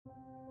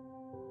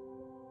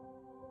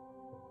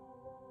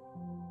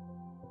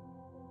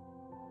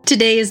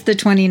Today is the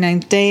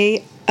 29th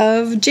day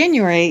of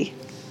January.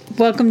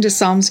 Welcome to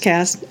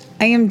Psalmscast.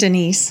 I am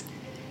Denise.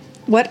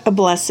 What a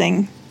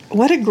blessing.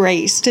 What a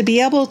grace to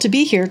be able to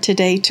be here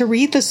today to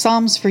read the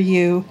Psalms for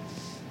you.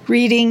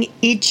 Reading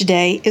each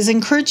day is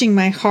encouraging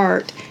my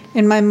heart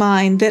and my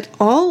mind that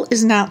all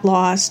is not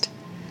lost.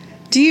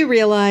 Do you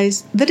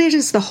realize that it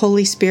is the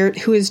Holy Spirit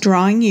who is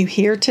drawing you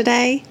here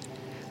today?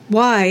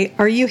 Why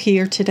are you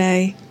here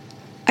today?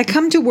 I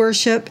come to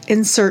worship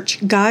and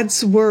search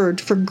God's Word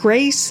for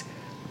grace,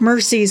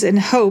 mercies, and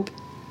hope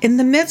in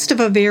the midst of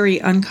a very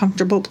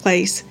uncomfortable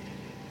place.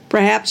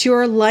 Perhaps you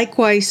are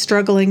likewise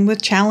struggling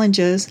with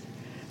challenges.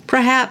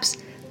 Perhaps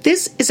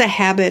this is a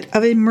habit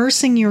of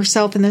immersing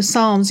yourself in the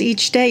Psalms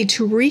each day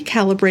to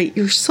recalibrate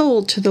your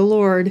soul to the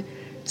Lord,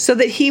 so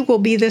that He will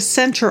be the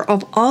center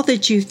of all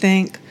that you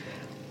think,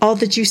 all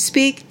that you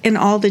speak, and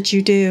all that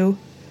you do.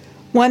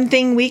 One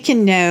thing we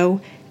can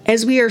know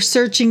as we are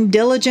searching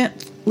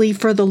diligently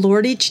for the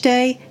Lord each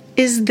day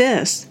is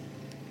this: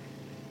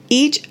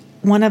 each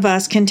one of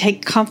us can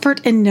take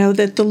comfort and know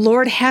that the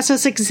Lord has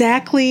us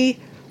exactly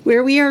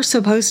where we are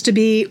supposed to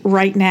be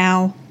right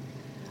now.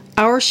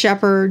 Our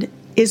shepherd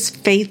is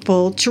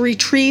faithful to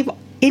retrieve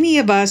any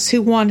of us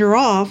who wander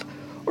off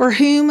or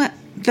whom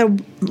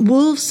the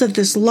wolves of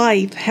this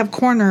life have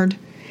cornered.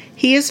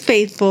 He is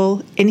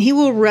faithful, and He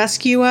will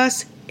rescue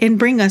us and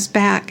bring us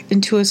back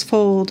into His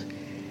fold.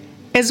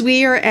 As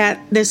we are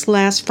at this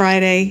last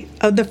Friday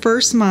of the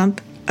first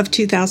month of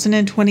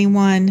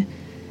 2021,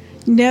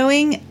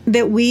 knowing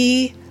that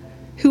we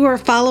who are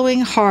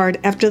following hard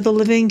after the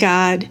living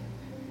God,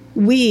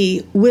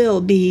 we will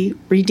be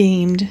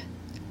redeemed.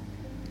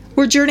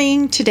 We're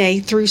journeying today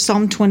through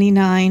Psalm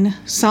 29,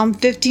 Psalm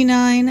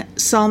 59,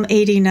 Psalm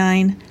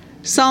 89,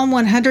 Psalm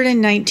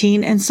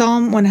 119, and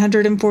Psalm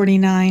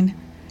 149.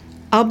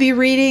 I'll be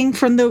reading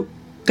from the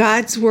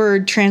God's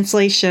Word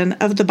translation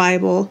of the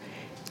Bible.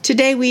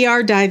 Today we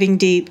are diving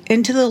deep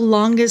into the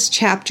longest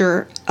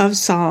chapter of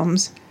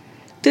Psalms.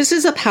 This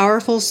is a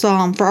powerful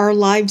psalm for our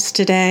lives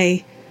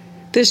today.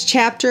 This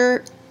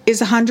chapter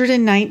is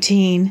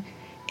 119,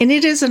 and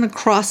it is an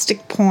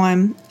acrostic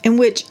poem in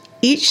which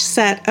each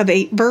set of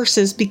 8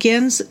 verses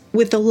begins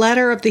with the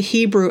letter of the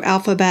Hebrew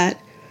alphabet.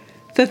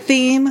 The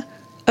theme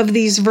of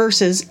these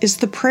verses is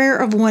the prayer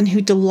of one who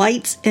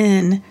delights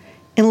in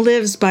and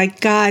lives by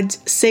God's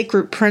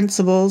sacred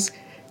principles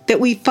that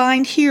we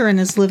find here in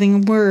His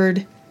living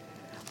Word.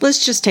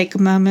 Let's just take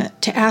a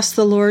moment to ask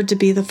the Lord to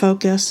be the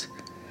focus.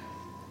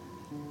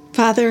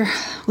 Father,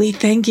 we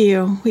thank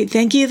you. We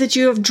thank you that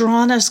you have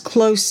drawn us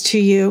close to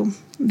you,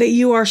 that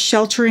you are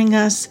sheltering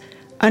us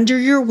under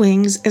your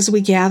wings as we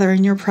gather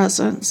in your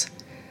presence.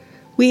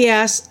 We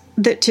ask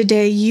that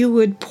today you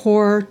would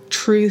pour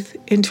truth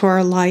into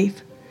our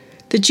life,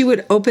 that you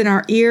would open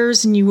our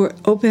ears and you would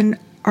open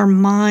our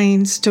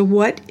minds to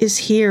what is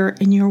here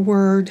in your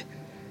word.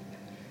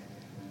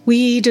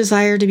 We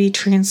desire to be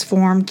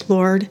transformed,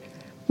 Lord.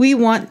 We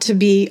want to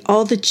be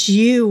all that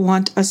you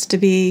want us to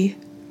be.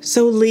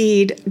 So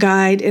lead,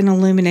 guide, and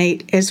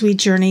illuminate as we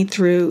journey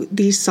through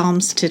these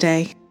Psalms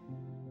today.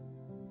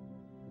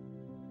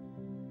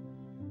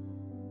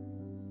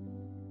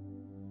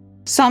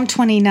 Psalm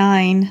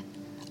 29,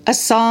 a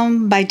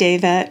psalm by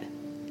David.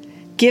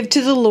 Give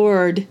to the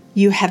Lord,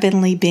 you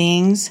heavenly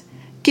beings.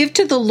 Give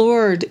to the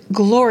Lord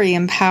glory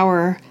and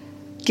power.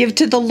 Give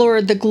to the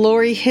Lord the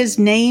glory His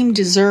name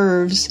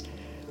deserves.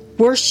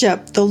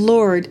 Worship the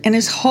Lord in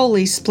His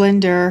holy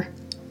splendor.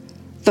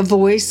 The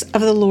voice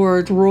of the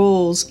Lord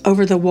rolls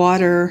over the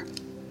water.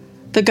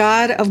 The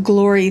God of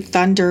glory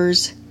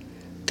thunders.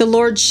 The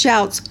Lord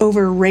shouts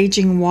over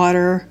raging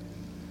water.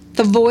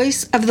 The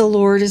voice of the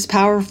Lord is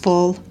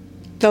powerful.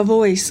 The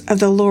voice of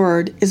the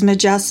Lord is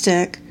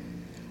majestic.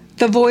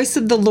 The voice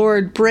of the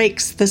Lord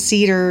breaks the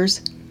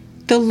cedars.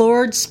 The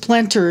Lord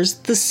splinters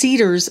the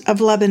cedars of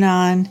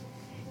Lebanon.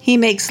 He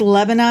makes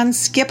Lebanon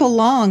skip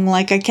along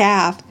like a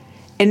calf,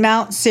 and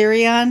Mount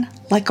Sirion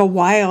like a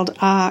wild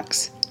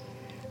ox.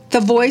 The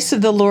voice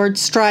of the Lord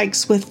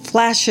strikes with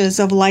flashes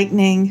of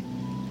lightning.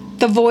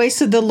 The voice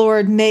of the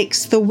Lord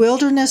makes the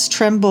wilderness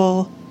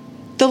tremble.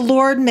 The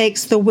Lord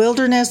makes the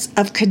wilderness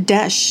of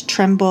Kadesh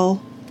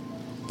tremble.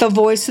 The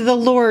voice of the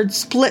Lord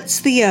splits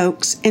the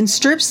oaks and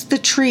strips the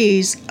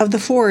trees of the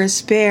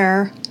forest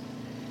bare.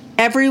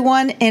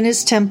 Everyone in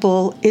His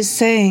temple is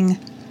saying,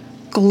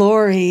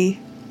 Glory.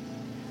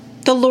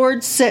 The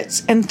Lord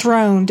sits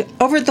enthroned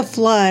over the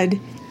flood.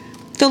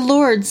 The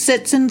Lord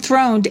sits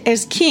enthroned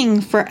as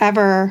King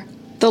forever.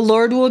 The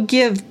Lord will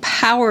give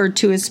power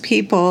to His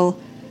people.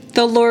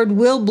 The Lord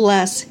will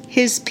bless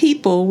His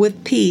people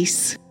with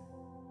peace.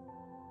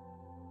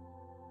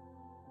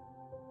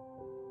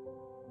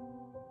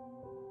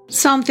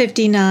 Psalm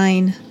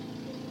 59.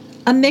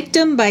 A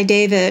Miktam by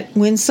David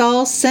when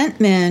Saul sent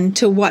men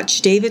to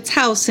watch David's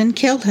house and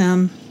kill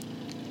him.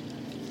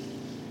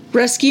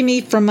 Rescue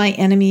me from my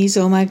enemies,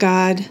 O my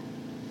God.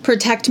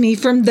 Protect me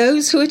from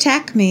those who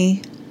attack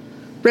me.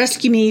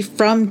 Rescue me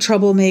from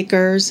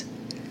troublemakers.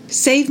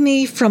 Save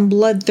me from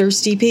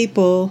bloodthirsty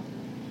people.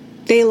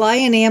 They lie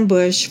in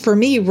ambush for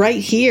me right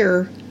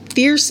here.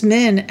 Fierce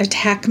men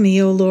attack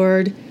me, O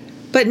Lord,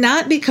 but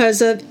not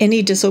because of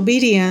any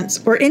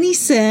disobedience or any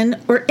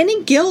sin or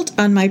any guilt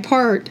on my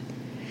part.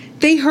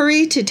 They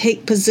hurry to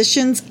take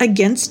positions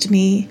against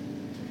me.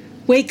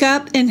 Wake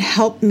up and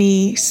help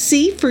me.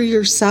 See for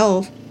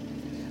yourself.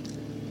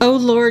 O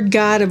Lord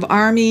God of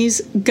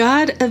armies,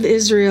 God of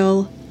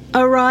Israel,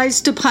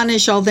 arise to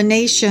punish all the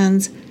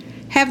nations.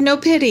 Have no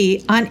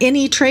pity on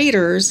any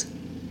traitors.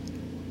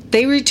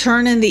 They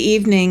return in the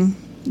evening.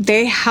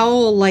 They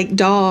howl like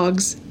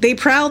dogs. They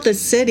prowl the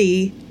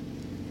city.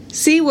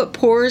 See what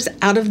pours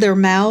out of their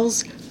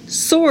mouths,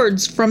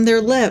 swords from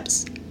their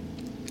lips.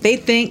 They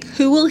think,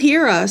 who will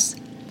hear us?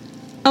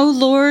 O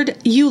Lord,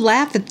 you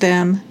laugh at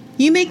them.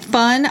 You make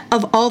fun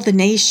of all the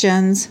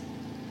nations.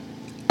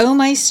 O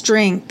my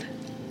strength,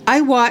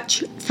 I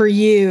watch for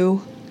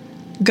you.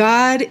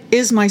 God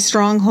is my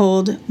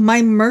stronghold,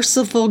 my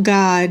merciful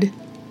God.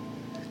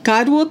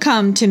 God will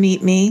come to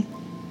meet me.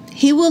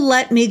 He will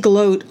let me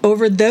gloat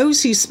over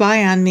those who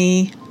spy on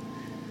me.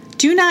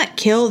 Do not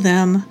kill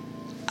them,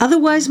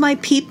 otherwise my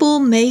people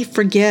may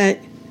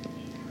forget.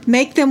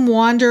 Make them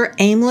wander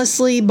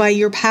aimlessly by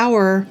your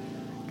power.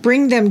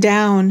 Bring them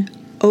down,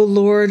 O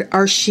Lord,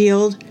 our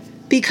shield,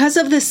 because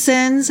of the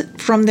sins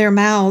from their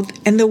mouth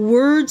and the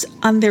words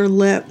on their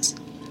lips.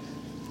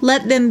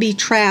 Let them be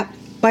trapped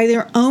by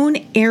their own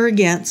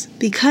arrogance,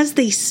 because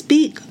they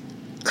speak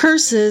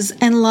curses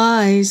and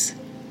lies.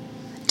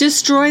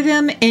 Destroy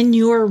them in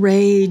your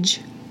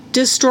rage.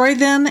 Destroy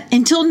them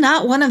until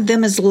not one of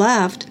them is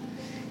left.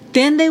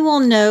 Then they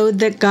will know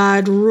that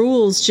God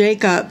rules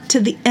Jacob to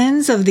the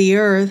ends of the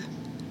earth.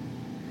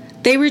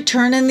 They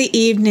return in the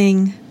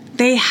evening.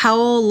 They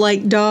howl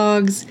like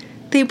dogs.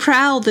 They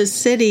prowl the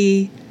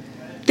city.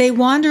 They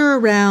wander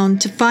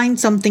around to find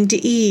something to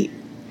eat.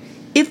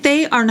 If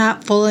they are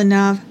not full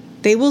enough,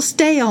 they will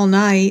stay all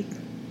night.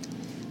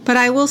 But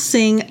I will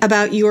sing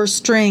about your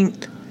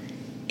strength.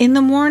 In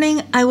the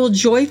morning I will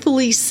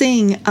joyfully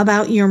sing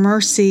about your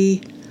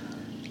mercy.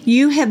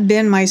 You have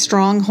been my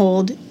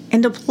stronghold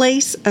and a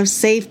place of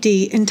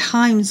safety in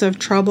times of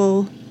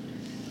trouble.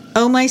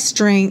 O my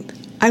strength,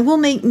 I will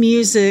make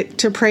music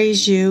to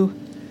praise you.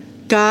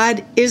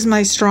 God is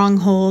my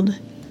stronghold,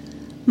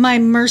 my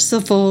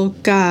merciful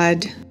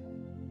God.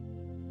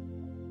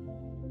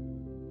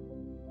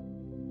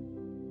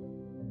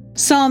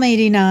 Psalm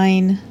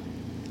 89.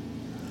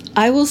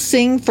 I will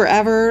sing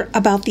forever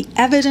about the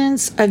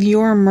evidence of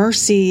your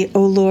mercy,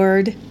 O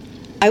Lord.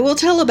 I will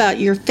tell about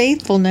your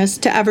faithfulness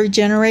to every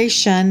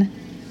generation.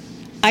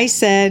 I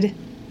said,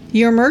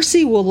 your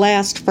mercy will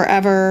last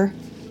forever.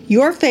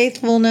 Your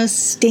faithfulness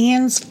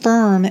stands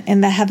firm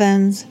in the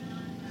heavens.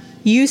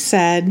 You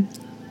said,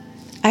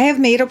 I have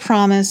made a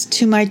promise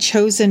to my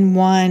chosen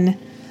one.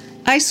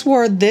 I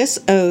swore this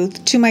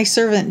oath to my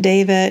servant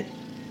David.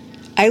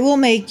 I will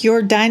make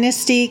your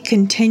dynasty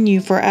continue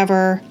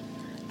forever.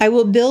 I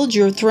will build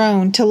your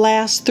throne to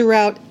last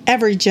throughout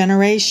every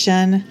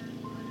generation.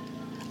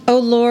 O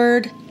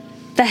Lord,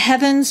 the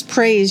heavens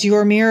praise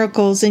your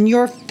miracles and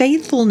your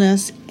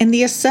faithfulness in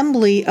the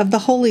assembly of the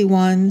holy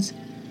ones.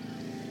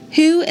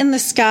 Who in the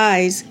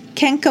skies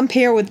can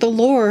compare with the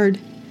Lord?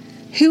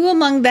 Who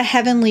among the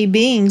heavenly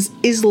beings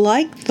is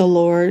like the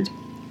Lord?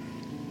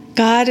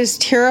 God is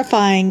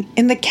terrifying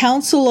in the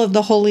council of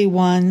the holy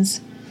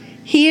ones.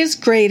 He is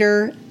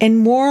greater and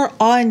more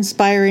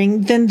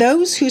awe-inspiring than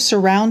those who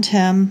surround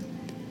him.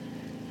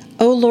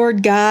 O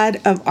Lord God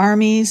of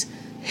armies,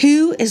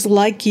 who is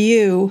like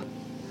you?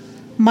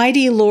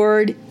 Mighty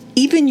Lord,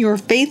 even your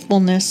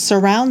faithfulness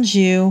surrounds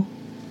you.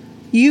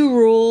 You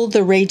rule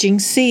the raging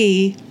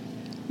sea.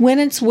 When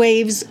its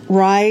waves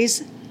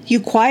rise, you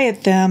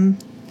quiet them.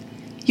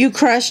 You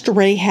crushed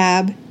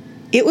Rahab.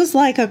 It was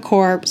like a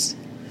corpse.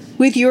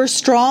 With your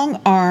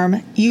strong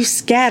arm, you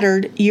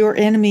scattered your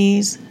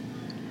enemies.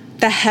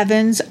 The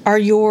heavens are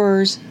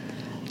yours.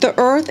 The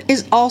earth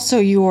is also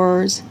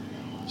yours.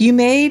 You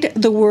made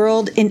the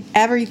world and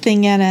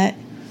everything in it.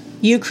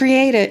 You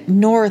created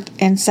north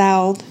and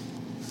south.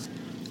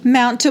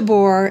 Mount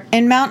Tabor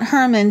and Mount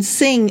Hermon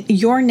sing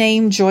your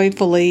name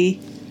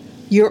joyfully.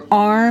 Your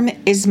arm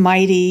is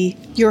mighty.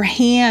 Your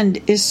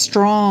hand is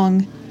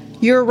strong.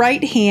 Your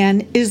right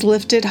hand is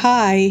lifted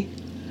high.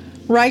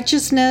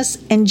 Righteousness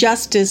and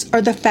justice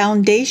are the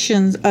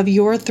foundations of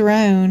your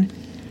throne.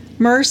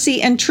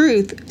 Mercy and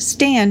truth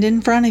stand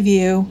in front of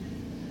you.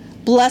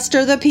 Blessed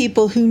are the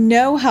people who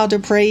know how to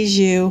praise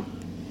you.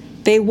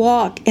 They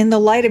walk in the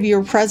light of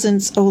your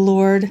presence, O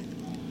Lord.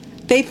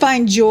 They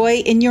find joy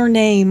in your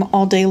name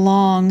all day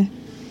long.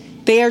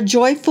 They are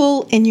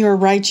joyful in your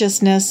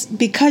righteousness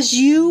because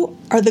you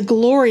are the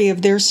glory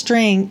of their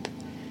strength.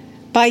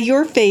 By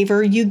your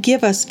favor you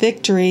give us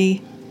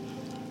victory.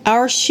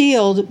 Our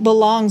shield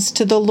belongs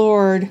to the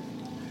Lord.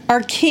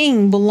 Our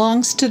King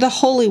belongs to the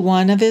Holy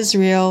One of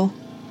Israel.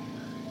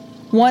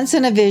 Once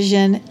in a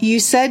vision, you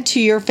said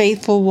to your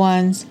faithful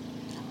ones,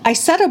 I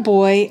set a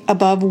boy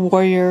above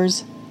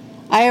warriors.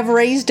 I have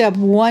raised up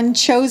one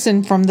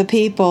chosen from the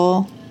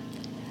people.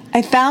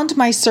 I found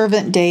my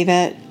servant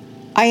David.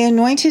 I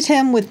anointed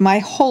him with my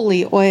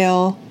holy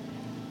oil.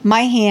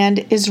 My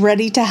hand is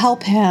ready to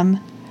help him.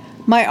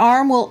 My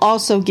arm will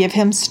also give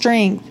him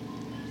strength.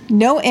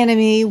 No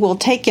enemy will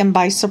take him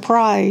by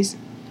surprise.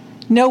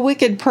 No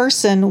wicked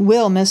person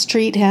will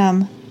mistreat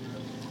him.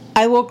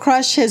 I will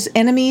crush his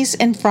enemies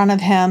in front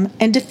of him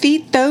and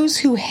defeat those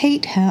who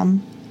hate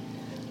him.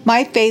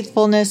 My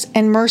faithfulness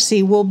and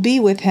mercy will be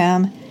with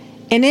him,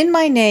 and in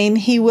my name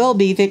he will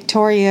be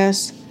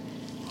victorious.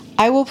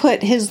 I will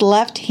put his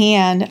left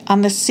hand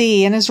on the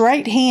sea and his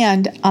right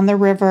hand on the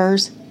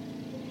rivers.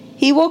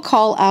 He will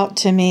call out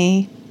to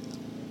me,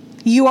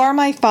 "You are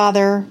my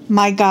Father,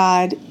 my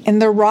God, and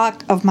the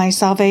rock of my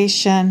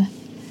salvation."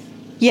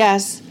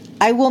 Yes,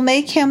 I will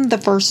make him the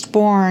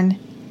firstborn.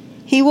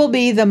 He will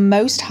be the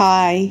Most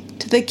High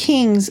to the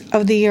kings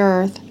of the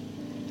earth.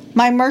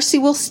 My mercy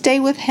will stay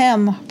with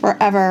him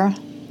forever.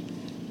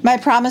 My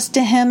promise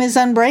to him is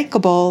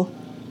unbreakable.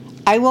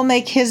 I will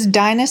make his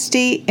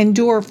dynasty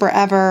endure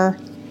forever,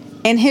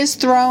 and his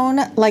throne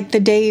like the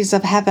days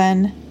of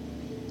heaven.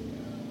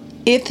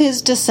 If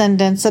his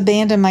descendants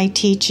abandon my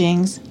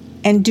teachings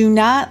and do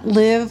not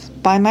live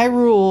by my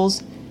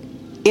rules,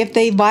 if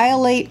they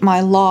violate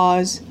my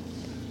laws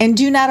and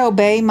do not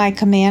obey my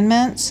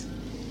commandments,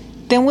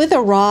 then with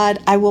a rod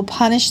I will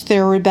punish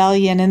their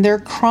rebellion and their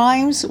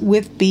crimes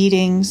with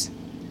beatings.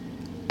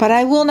 But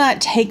I will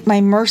not take my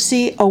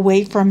mercy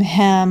away from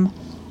him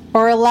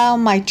or allow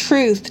my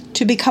truth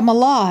to become a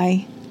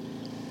lie.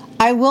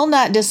 I will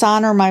not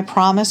dishonor my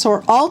promise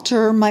or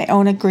alter my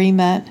own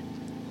agreement.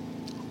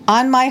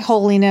 On my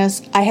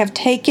holiness I have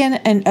taken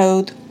an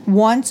oath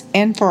once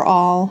and for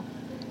all.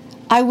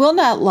 I will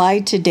not lie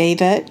to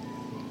David.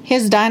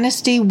 His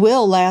dynasty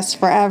will last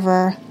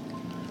forever.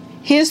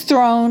 His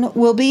throne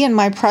will be in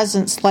my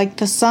presence like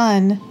the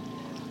sun.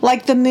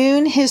 Like the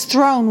moon, his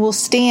throne will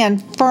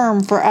stand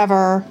firm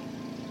forever.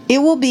 It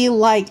will be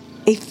like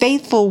a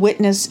faithful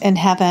witness in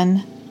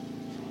heaven.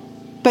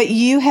 But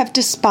you have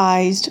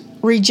despised,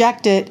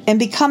 rejected, and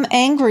become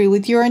angry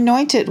with your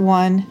anointed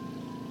one.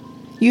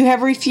 You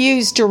have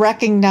refused to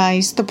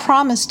recognize the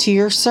promise to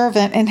your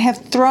servant and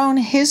have thrown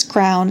his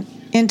crown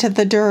into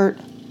the dirt.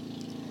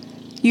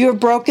 You have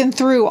broken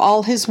through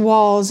all his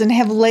walls and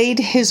have laid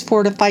his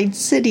fortified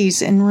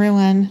cities in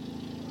ruin.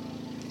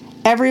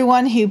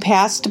 Everyone who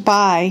passed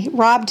by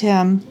robbed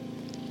him.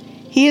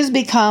 He has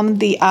become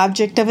the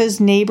object of his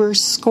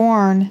neighbor's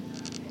scorn.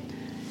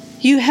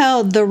 You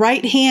held the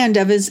right hand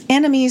of his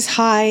enemies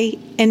high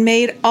and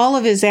made all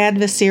of his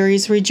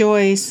adversaries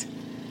rejoice.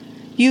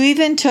 You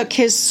even took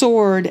his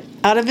sword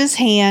out of his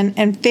hand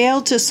and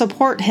failed to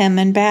support him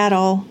in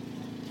battle.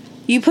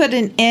 You put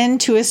an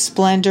end to his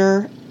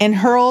splendor and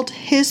hurled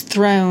his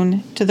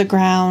throne to the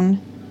ground.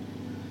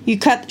 You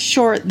cut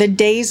short the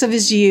days of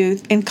his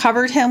youth and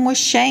covered him with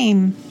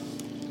shame.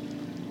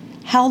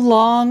 How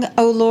long,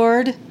 O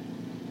Lord?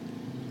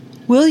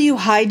 Will you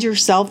hide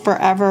yourself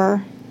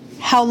forever?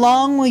 How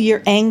long will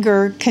your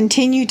anger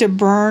continue to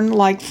burn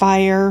like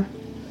fire?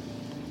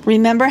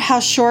 Remember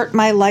how short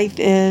my life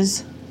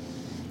is.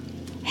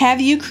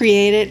 Have you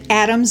created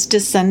Adam's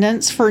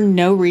descendants for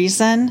no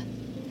reason?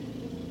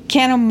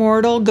 Can a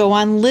mortal go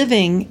on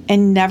living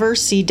and never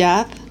see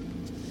death?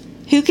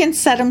 Who can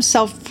set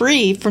himself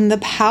free from the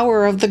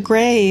power of the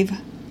grave?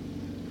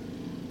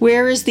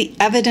 Where is the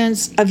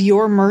evidence of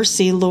your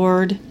mercy,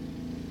 Lord?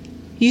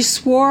 You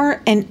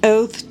swore an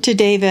oath to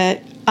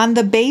David on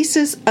the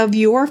basis of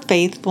your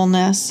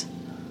faithfulness.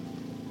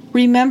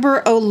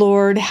 Remember, O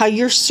Lord, how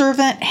your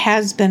servant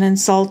has been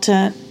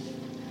insulted.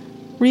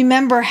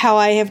 Remember how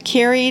I have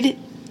carried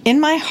in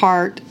my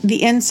heart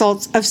the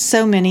insults of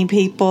so many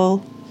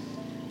people.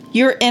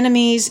 Your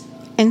enemies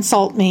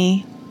insult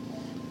me.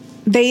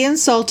 They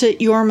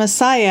insulted your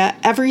Messiah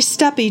every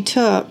step he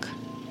took.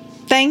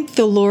 Thank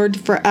the Lord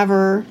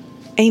forever.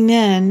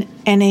 Amen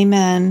and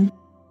amen.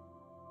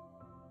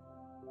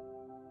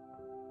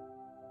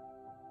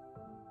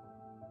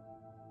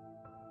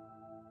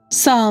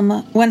 Psalm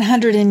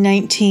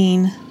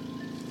 119.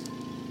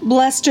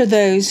 Blessed are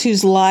those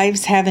whose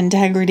lives have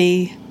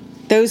integrity,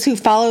 those who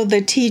follow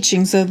the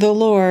teachings of the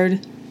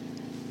Lord.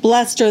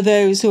 Blessed are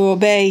those who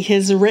obey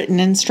his written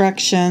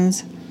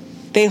instructions.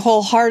 They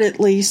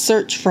wholeheartedly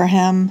search for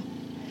him.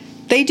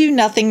 They do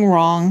nothing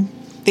wrong.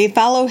 They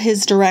follow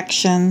his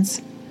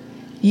directions.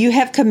 You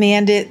have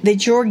commanded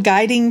that your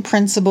guiding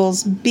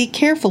principles be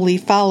carefully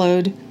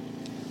followed.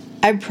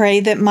 I pray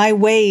that my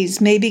ways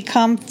may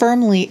become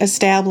firmly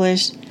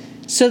established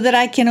so that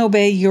I can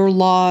obey your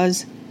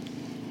laws.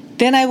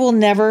 Then I will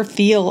never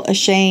feel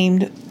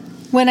ashamed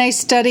when I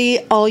study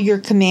all your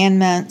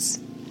commandments.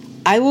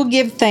 I will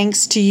give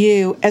thanks to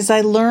you as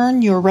I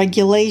learn your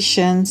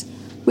regulations,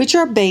 which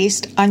are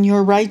based on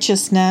your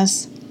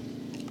righteousness.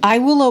 I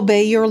will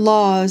obey your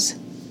laws.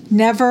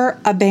 Never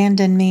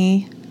abandon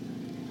me.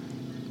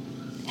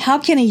 How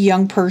can a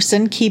young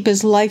person keep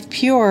his life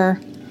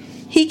pure?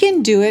 He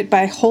can do it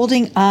by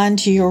holding on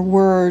to your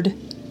word.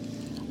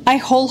 I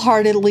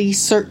wholeheartedly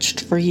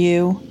searched for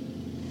you.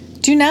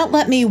 Do not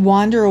let me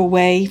wander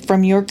away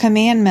from your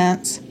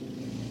commandments.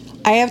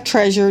 I have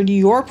treasured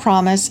your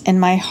promise in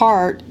my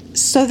heart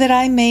so that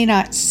I may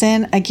not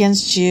sin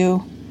against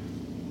you.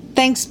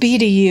 Thanks be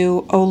to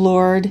you, O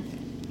Lord.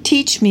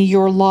 Teach me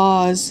your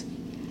laws.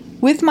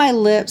 With my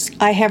lips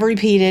I have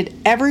repeated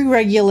every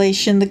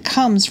regulation that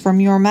comes from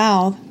your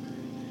mouth.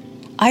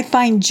 I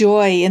find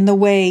joy in the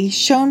way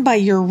shown by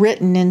your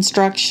written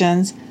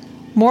instructions,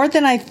 more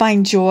than I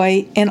find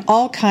joy in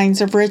all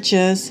kinds of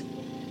riches.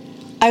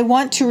 I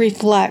want to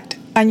reflect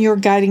on your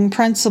guiding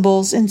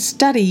principles and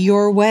study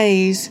your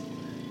ways.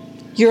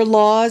 Your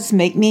laws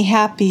make me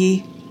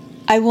happy.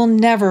 I will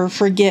never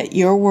forget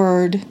your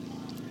word.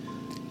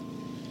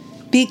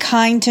 Be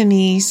kind to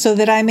me so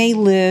that I may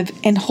live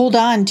and hold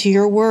on to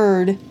your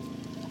word.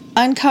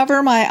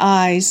 Uncover my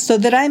eyes so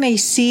that I may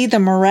see the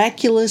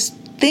miraculous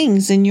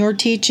things in your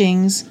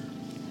teachings.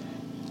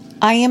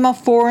 I am a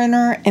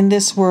foreigner in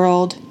this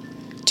world.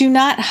 Do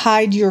not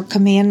hide your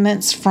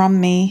commandments from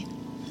me.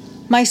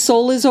 My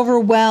soul is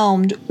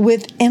overwhelmed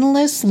with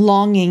endless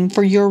longing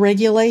for your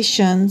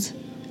regulations.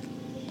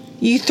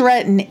 You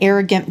threaten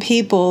arrogant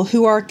people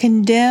who are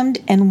condemned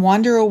and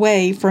wander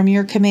away from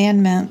your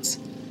commandments.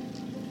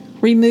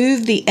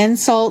 Remove the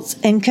insults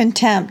and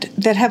contempt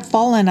that have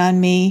fallen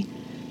on me,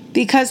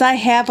 because I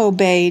have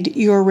obeyed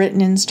your written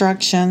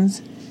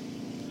instructions.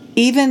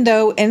 Even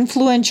though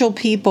influential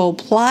people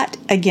plot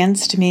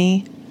against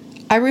me,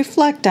 I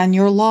reflect on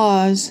your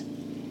laws.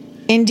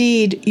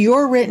 Indeed,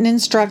 your written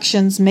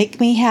instructions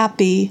make me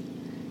happy.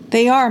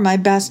 They are my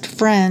best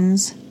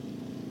friends.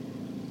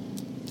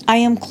 I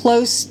am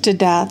close to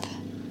death.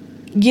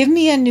 Give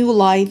me a new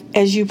life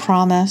as you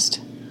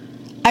promised.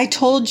 I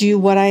told you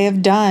what I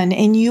have done,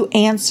 and you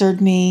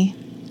answered me.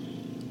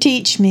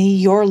 Teach me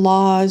your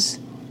laws.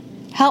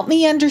 Help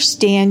me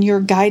understand your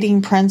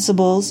guiding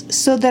principles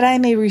so that I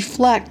may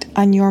reflect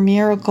on your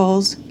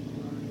miracles.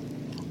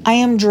 I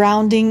am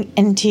drowning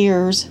in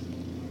tears.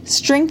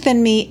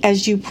 Strengthen me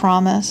as you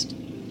promised.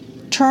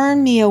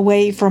 Turn me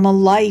away from a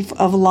life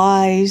of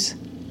lies.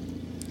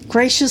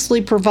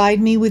 Graciously provide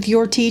me with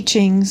your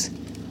teachings.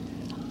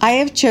 I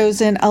have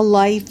chosen a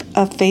life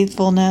of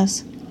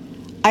faithfulness.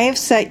 I have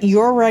set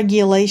your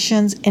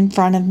regulations in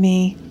front of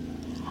me.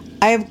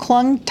 I have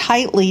clung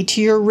tightly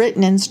to your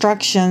written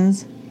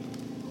instructions.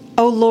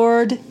 O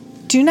Lord,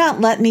 do not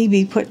let me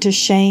be put to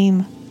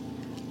shame.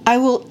 I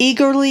will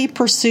eagerly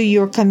pursue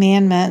your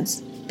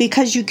commandments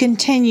because you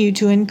continue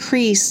to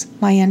increase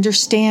my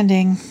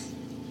understanding.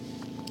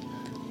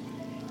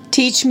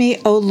 Teach me,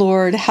 O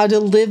Lord, how to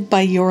live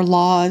by your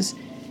laws,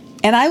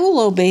 and I will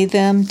obey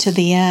them to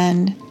the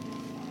end.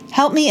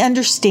 Help me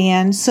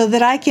understand so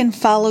that I can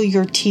follow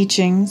your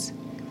teachings.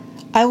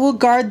 I will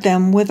guard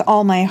them with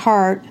all my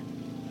heart.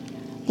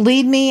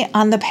 Lead me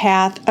on the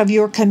path of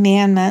your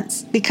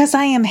commandments because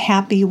I am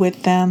happy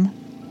with them.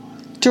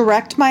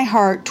 Direct my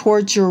heart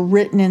towards your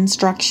written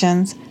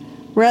instructions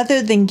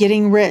rather than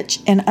getting rich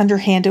in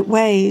underhanded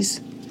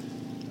ways.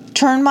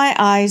 Turn my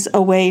eyes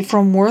away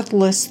from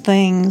worthless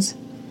things.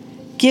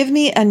 Give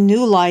me a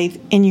new life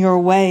in your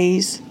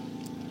ways.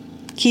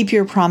 Keep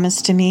your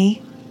promise to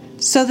me,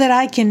 so that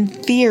I can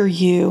fear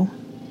you.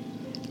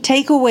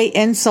 Take away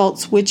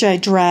insults which I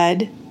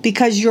dread,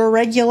 because your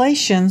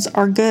regulations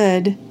are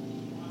good.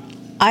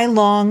 I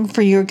long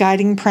for your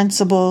guiding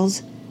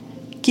principles.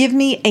 Give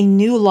me a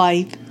new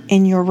life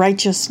in your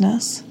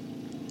righteousness.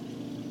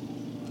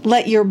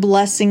 Let your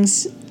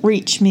blessings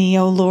reach me,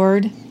 O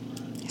Lord.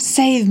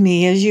 Save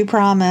me as you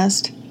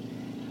promised.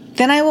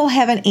 Then I will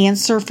have an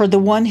answer for the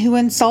one who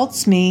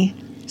insults me,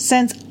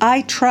 since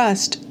I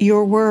trust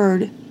your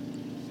word.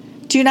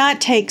 Do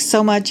not take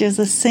so much as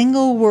a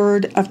single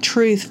word of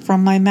truth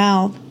from my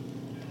mouth.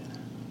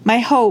 My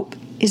hope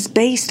is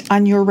based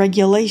on your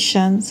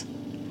regulations.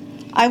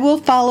 I will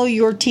follow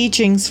your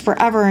teachings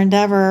forever and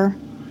ever.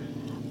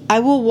 I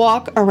will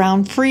walk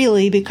around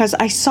freely because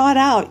I sought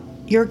out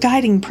your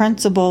guiding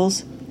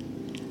principles.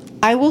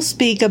 I will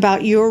speak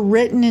about your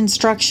written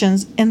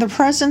instructions in the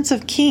presence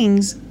of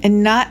kings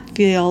and not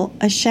feel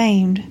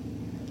ashamed.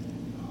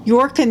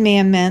 Your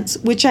commandments,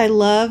 which I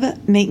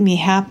love, make me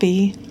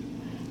happy.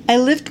 I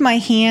lift my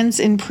hands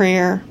in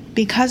prayer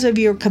because of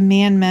your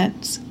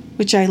commandments,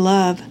 which I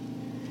love.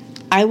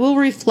 I will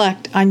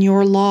reflect on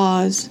your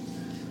laws.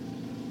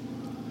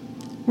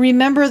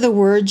 Remember the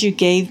word you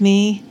gave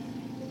me.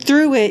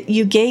 Through it,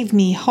 you gave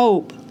me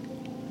hope.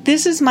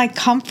 This is my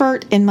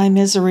comfort in my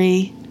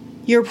misery.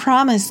 Your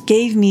promise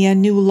gave me a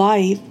new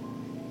life.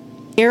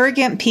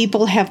 Arrogant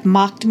people have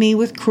mocked me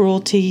with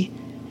cruelty,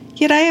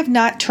 yet I have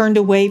not turned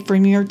away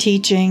from your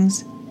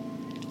teachings.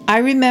 I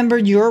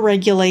remembered your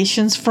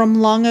regulations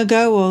from long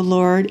ago, O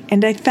Lord,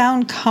 and I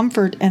found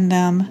comfort in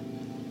them.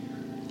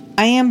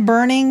 I am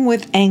burning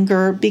with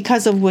anger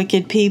because of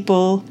wicked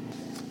people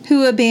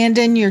who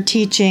abandon your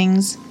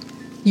teachings.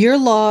 Your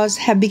laws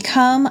have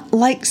become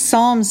like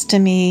psalms to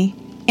me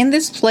in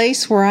this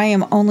place where I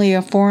am only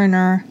a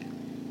foreigner.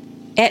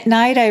 At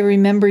night I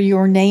remember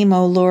your name,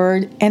 O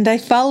Lord, and I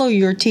follow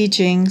your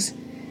teachings.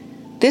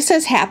 This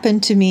has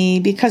happened to me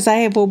because I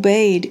have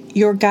obeyed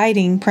your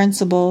guiding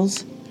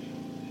principles.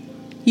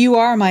 You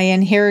are my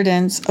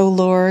inheritance, O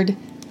Lord.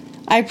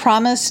 I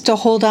promise to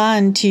hold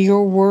on to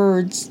your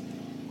words.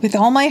 With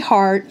all my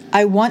heart,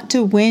 I want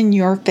to win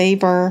your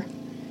favor.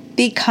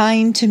 Be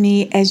kind to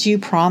me as you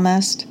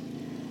promised.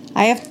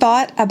 I have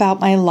thought about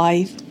my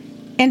life,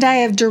 and I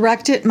have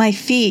directed my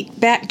feet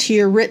back to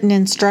your written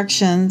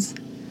instructions.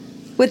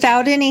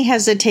 Without any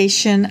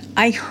hesitation,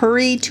 I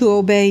hurry to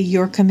obey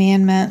your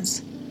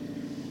commandments.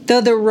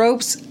 Though the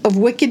ropes of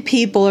wicked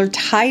people are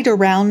tied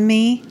around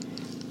me,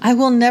 I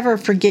will never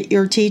forget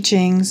your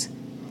teachings.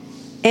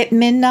 At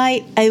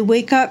midnight, I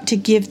wake up to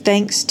give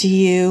thanks to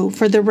you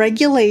for the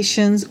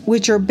regulations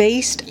which are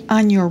based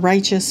on your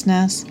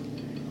righteousness.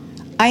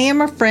 I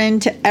am a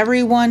friend to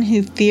everyone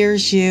who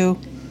fears you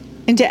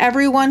and to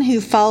everyone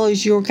who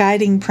follows your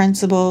guiding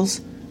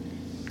principles.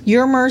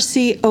 Your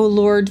mercy, O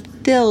Lord,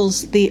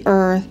 fills the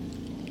earth.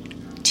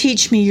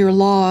 Teach me your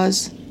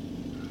laws.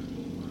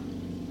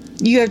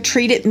 You have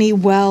treated me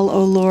well,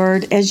 O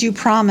Lord, as you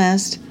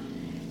promised.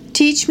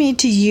 Teach me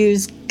to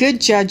use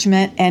good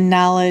judgment and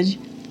knowledge,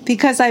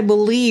 because I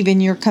believe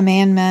in your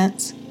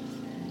commandments.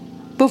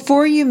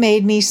 Before you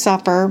made me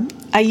suffer,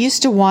 I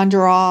used to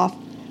wander off,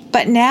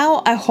 but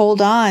now I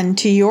hold on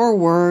to your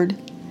word.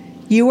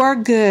 You are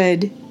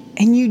good,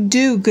 and you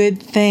do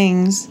good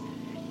things.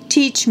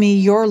 Teach me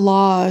your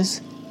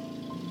laws.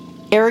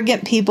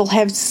 Arrogant people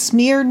have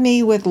smeared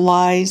me with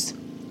lies,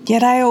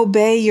 yet I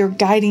obey your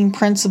guiding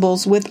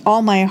principles with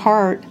all my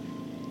heart.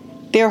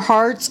 Their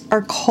hearts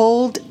are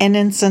cold and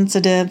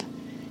insensitive,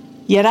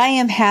 yet I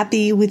am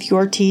happy with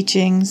your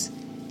teachings.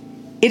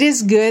 It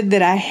is good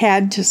that I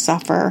had to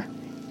suffer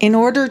in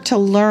order to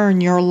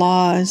learn your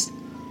laws.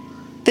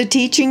 The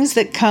teachings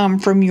that come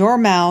from your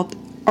mouth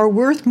are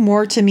worth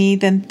more to me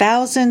than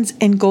thousands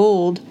in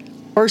gold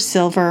or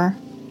silver.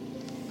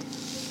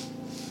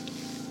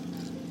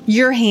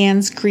 Your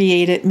hands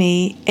created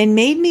me and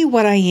made me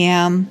what I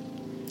am.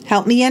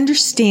 Help me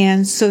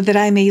understand so that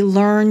I may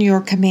learn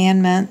your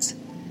commandments.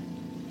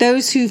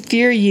 Those who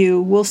fear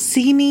you will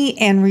see me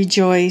and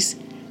rejoice,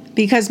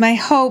 because my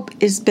hope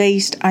is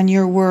based on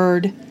your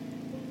word.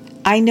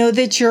 I know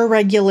that your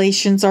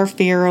regulations are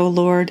fair, O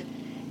Lord,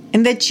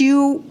 and that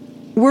you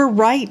were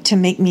right to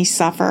make me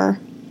suffer.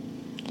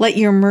 Let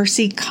your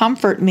mercy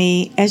comfort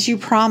me as you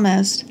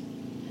promised.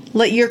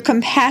 Let your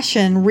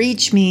compassion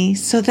reach me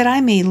so that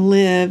I may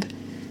live,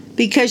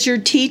 because your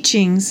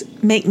teachings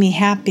make me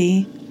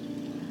happy.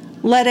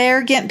 Let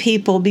arrogant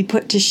people be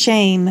put to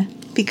shame,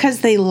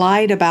 because they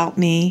lied about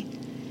me,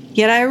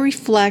 yet I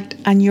reflect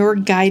on your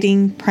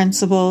guiding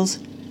principles.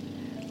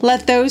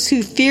 Let those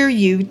who fear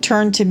you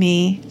turn to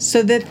me,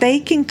 so that they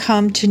can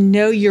come to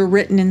know your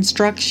written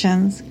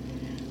instructions.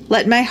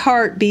 Let my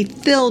heart be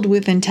filled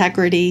with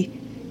integrity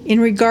in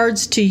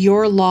regards to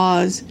your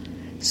laws,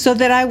 so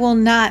that I will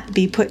not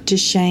be put to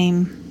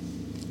shame.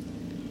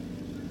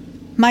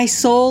 My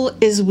soul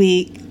is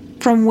weak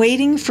from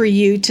waiting for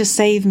you to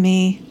save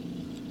me.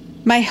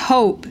 My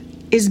hope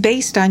is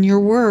based on your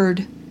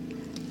word.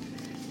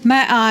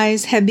 My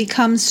eyes have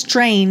become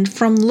strained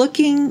from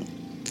looking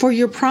for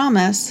your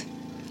promise.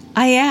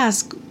 I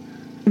ask,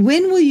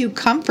 when will you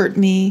comfort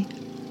me?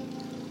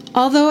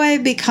 Although I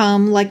have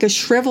become like a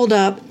shriveled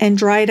up and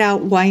dried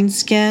out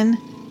wineskin,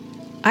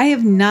 I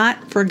have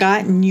not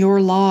forgotten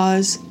your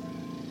laws.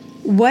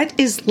 What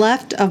is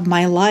left of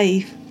my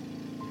life?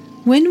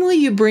 When will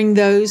you bring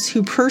those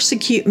who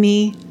persecute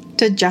me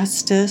to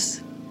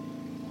justice?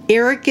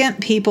 Arrogant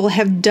people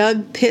have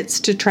dug pits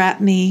to trap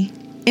me,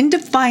 in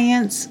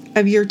defiance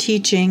of your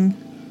teaching.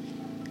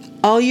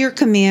 All your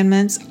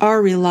commandments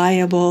are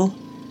reliable.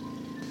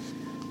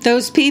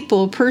 Those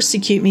people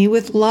persecute me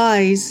with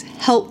lies.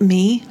 Help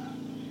me.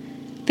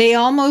 They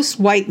almost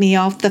wiped me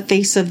off the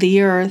face of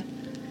the earth,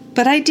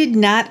 but I did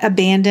not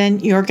abandon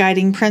your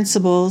guiding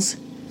principles.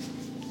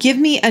 Give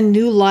me a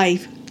new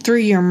life through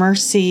your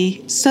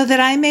mercy, so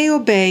that I may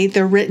obey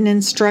the written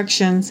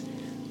instructions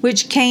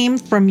which came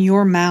from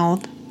your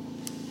mouth.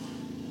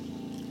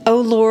 O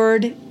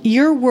Lord,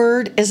 your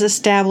word is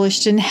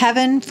established in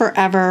heaven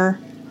forever.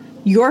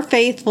 Your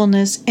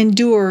faithfulness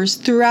endures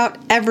throughout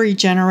every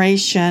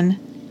generation.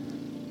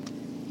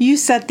 You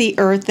set the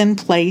earth in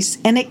place,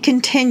 and it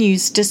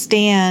continues to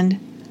stand.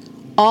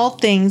 All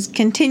things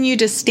continue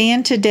to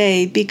stand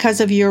today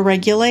because of your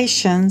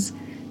regulations,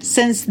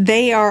 since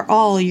they are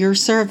all your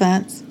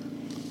servants.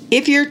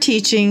 If your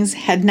teachings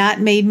had not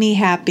made me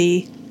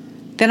happy,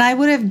 then I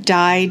would have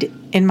died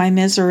in my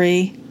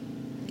misery.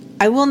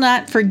 I will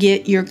not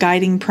forget your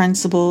guiding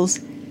principles,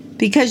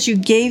 because you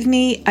gave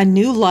me a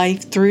new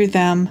life through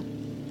them.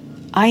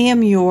 I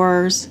am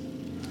yours.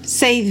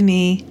 Save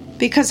me,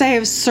 because I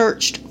have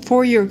searched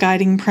for your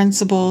guiding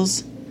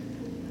principles.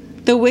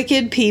 The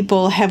wicked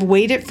people have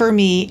waited for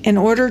me in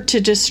order to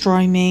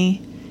destroy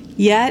me,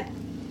 yet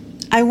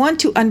I want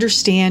to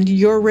understand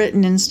your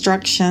written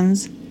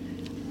instructions.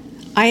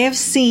 I have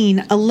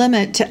seen a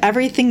limit to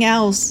everything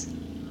else,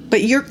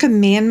 but your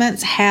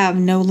commandments have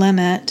no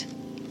limit.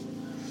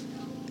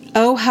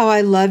 Oh, how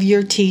I love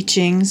your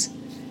teachings.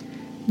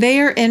 They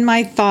are in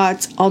my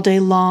thoughts all day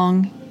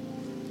long.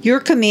 Your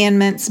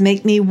commandments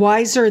make me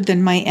wiser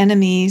than my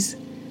enemies,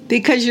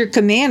 because your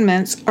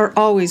commandments are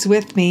always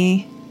with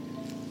me.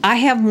 I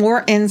have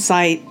more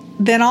insight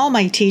than all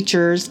my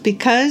teachers,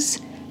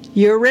 because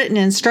Your written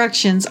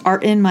instructions are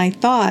in my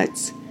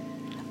thoughts.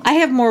 I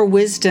have more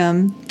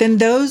wisdom than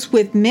those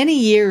with many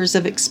years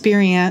of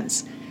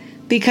experience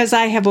because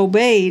I have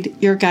obeyed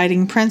your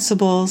guiding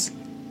principles.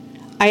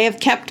 I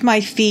have kept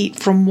my feet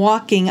from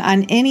walking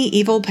on any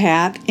evil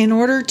path in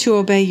order to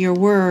obey your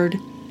word.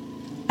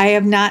 I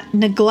have not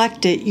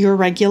neglected your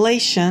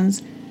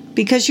regulations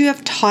because you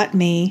have taught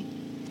me.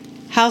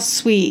 How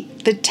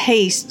sweet the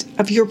taste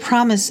of your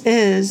promise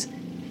is.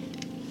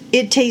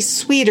 It tastes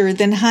sweeter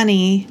than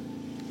honey.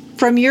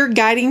 From your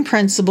guiding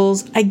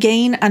principles, I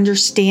gain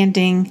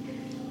understanding.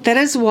 That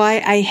is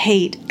why I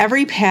hate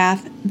every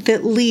path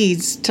that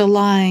leads to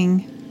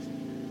lying.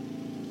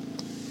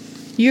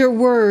 Your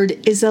word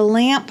is a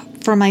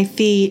lamp for my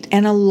feet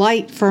and a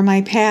light for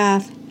my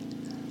path.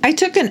 I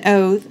took an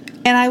oath,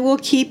 and I will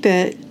keep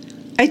it.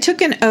 I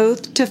took an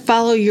oath to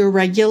follow your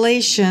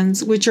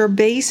regulations, which are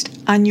based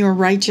on your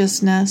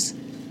righteousness.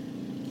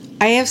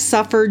 I have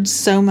suffered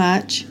so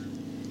much.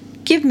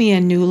 Give me a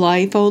new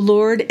life, O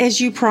Lord,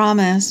 as you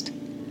promised.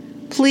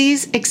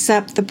 Please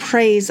accept the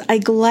praise I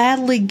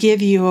gladly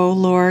give you, O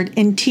Lord,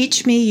 and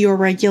teach me your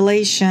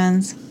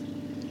regulations.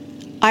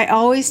 I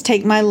always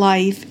take my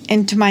life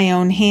into my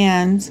own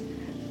hands,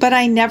 but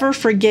I never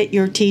forget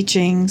your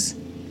teachings.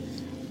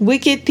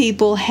 Wicked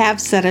people have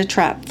set a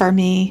trap for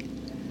me,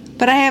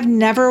 but I have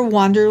never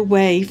wandered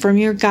away from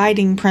your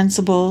guiding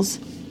principles.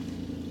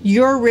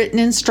 Your written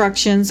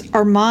instructions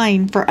are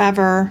mine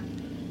forever.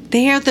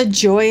 They are the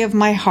joy of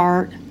my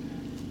heart.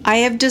 I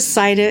have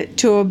decided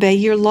to obey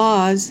your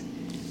laws.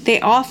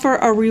 They offer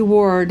a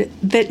reward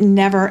that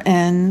never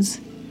ends.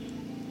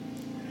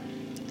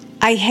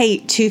 I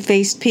hate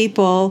two-faced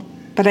people,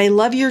 but I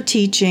love your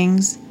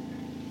teachings.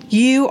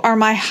 You are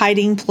my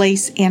hiding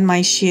place and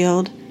my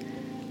shield.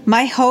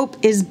 My hope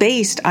is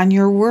based on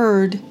your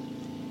word.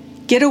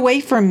 Get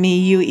away from me,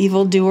 you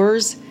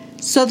evildoers,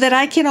 so that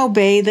I can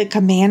obey the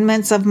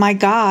commandments of my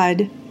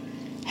God.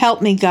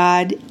 Help me,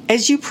 God,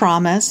 as you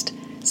promised,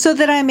 so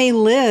that I may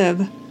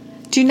live.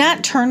 Do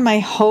not turn my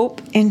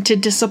hope into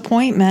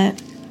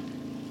disappointment.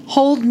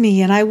 Hold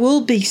me, and I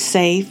will be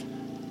safe,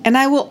 and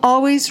I will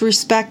always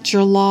respect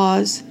your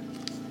laws.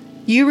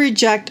 You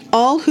reject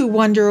all who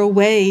wander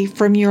away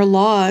from your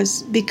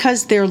laws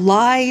because their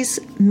lies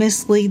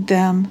mislead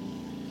them.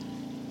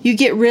 You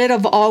get rid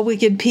of all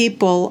wicked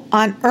people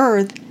on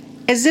earth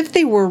as if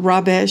they were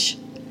rubbish.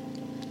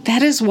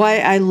 That is why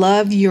I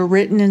love your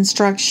written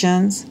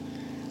instructions.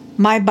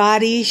 My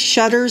body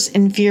shudders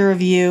in fear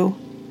of you,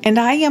 and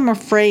I am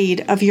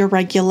afraid of your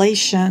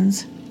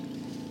regulations.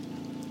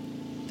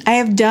 I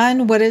have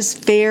done what is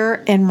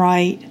fair and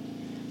right.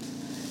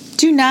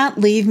 Do not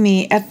leave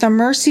me at the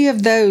mercy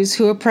of those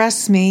who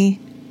oppress me.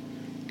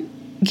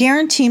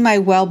 Guarantee my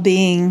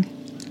well-being.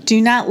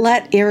 Do not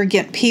let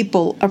arrogant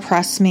people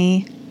oppress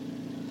me.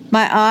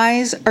 My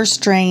eyes are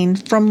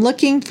strained from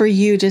looking for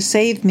you to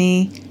save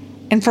me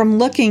and from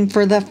looking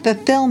for the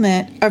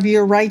fulfillment of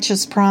your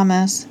righteous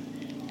promise.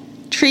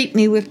 Treat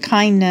me with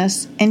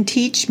kindness and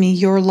teach me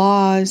your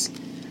laws.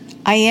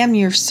 I am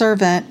your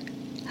servant.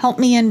 Help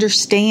me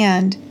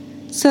understand,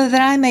 so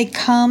that I may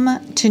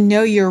come to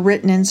know your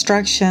written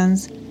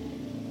instructions.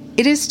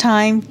 It is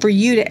time for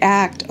you to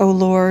act, O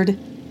Lord.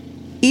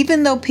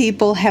 Even though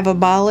people have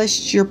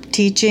abolished your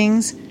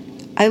teachings,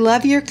 I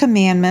love your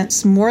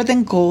commandments more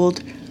than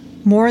gold,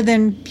 more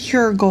than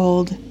pure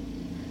gold.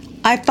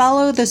 I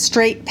follow the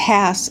straight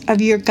paths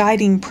of your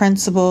guiding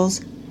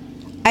principles.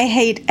 I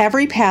hate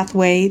every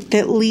pathway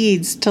that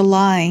leads to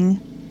lying.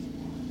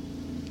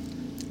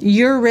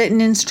 Your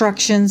written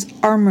instructions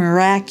are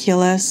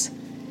miraculous.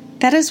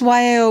 That is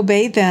why I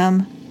obey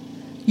them.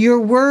 Your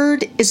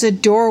word is a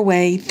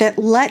doorway that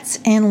lets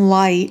in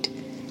light,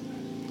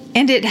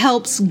 and it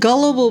helps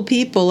gullible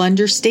people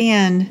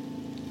understand.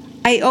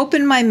 I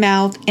open my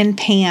mouth and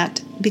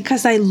pant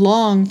because I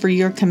long for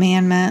your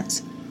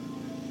commandments.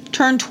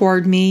 Turn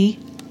toward me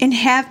and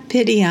have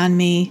pity on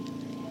me,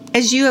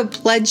 as you have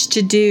pledged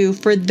to do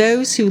for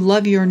those who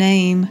love your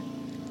name.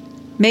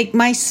 Make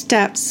my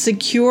steps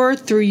secure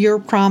through your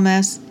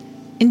promise,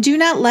 and do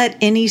not let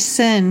any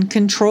sin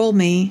control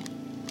me.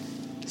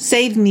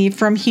 Save me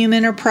from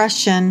human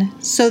oppression,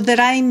 so that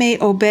I may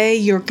obey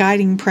your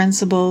guiding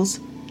principles.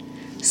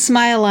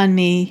 Smile on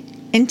me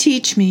and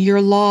teach me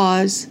your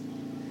laws.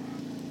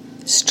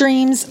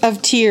 Streams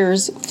of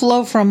tears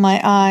flow from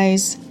my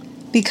eyes,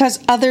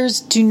 because others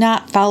do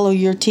not follow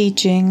your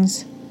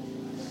teachings.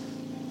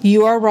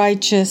 You are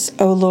righteous,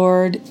 O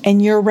Lord,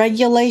 and your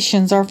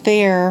regulations are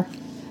fair.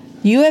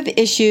 You have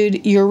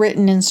issued your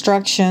written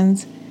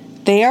instructions.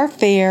 They are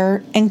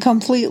fair and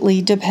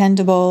completely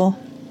dependable.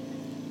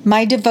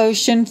 My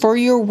devotion for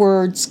your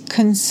words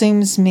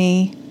consumes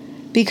me,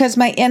 because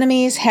my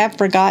enemies have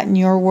forgotten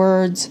your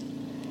words.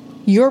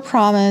 Your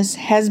promise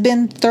has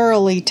been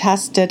thoroughly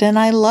tested, and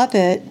I love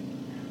it.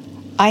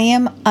 I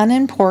am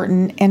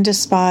unimportant and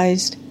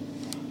despised,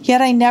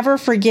 yet I never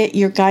forget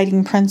your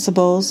guiding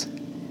principles.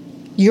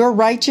 Your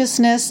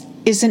righteousness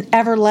is an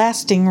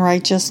everlasting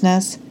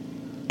righteousness,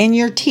 and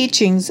your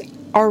teachings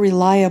are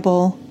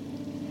reliable.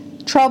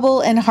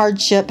 Trouble and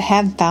hardship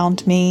have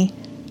found me,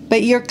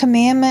 but your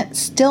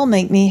commandments still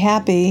make me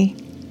happy.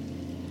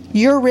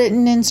 Your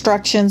written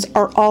instructions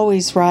are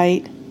always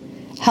right.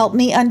 Help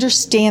me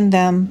understand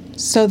them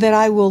so that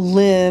I will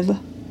live.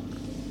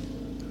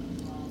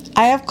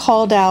 I have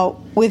called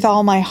out with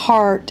all my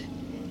heart.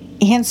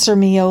 Answer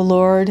me, O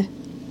Lord.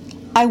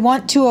 I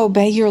want to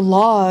obey your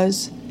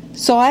laws,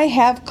 so I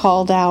have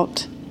called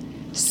out.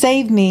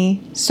 Save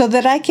me so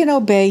that I can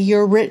obey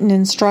your written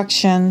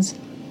instructions.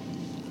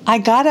 I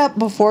got up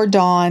before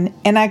dawn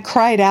and I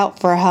cried out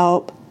for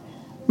help.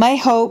 My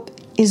hope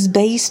is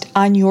based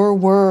on your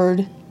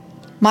word.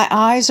 My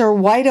eyes are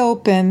wide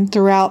open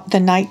throughout the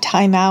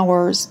nighttime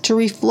hours to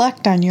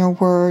reflect on your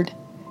word.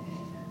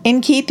 In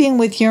keeping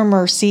with your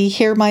mercy,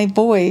 hear my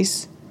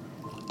voice.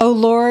 O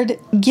Lord,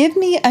 give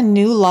me a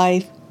new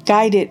life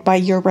guided by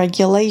your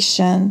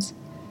regulations.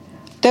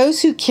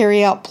 Those who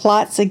carry out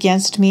plots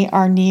against me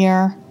are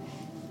near,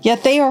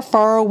 yet they are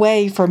far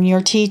away from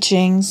your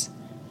teachings.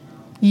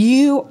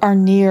 You are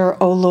near,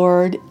 O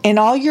Lord, and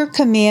all your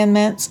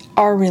commandments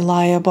are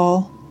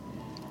reliable.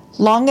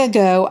 Long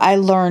ago I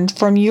learned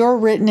from your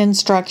written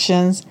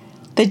instructions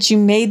that you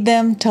made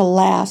them to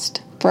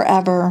last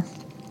forever.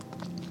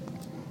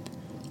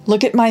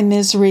 Look at my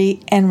misery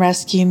and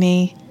rescue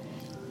me,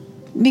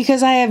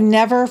 because I have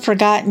never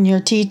forgotten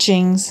your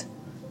teachings.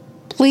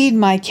 Plead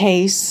my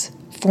case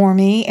for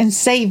me and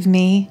save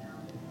me.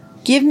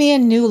 Give me a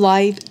new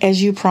life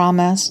as you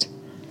promised.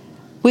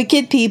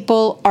 Wicked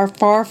people are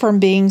far from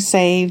being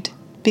saved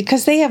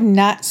because they have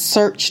not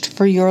searched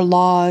for your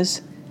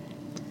laws.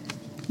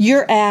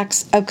 Your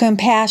acts of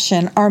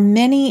compassion are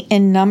many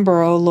in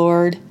number, O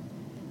Lord.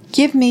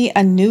 Give me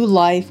a new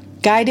life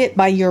guided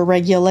by your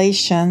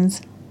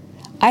regulations.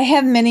 I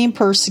have many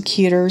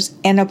persecutors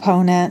and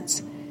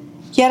opponents,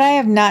 yet I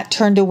have not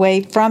turned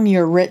away from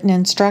your written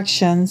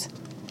instructions.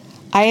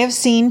 I have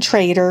seen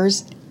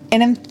traitors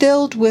and am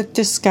filled with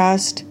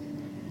disgust.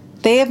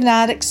 They have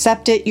not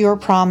accepted your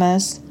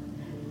promise.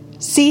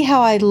 See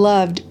how I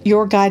loved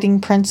your guiding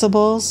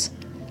principles.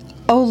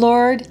 O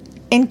Lord,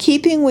 in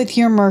keeping with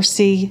your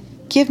mercy,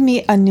 give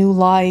me a new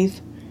life.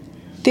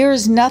 There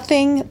is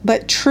nothing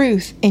but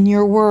truth in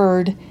your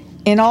word,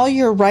 and all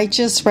your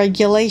righteous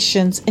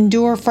regulations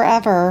endure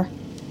forever.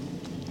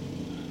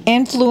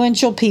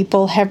 Influential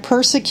people have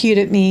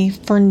persecuted me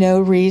for no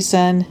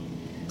reason,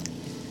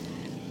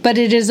 but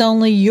it is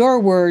only your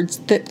words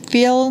that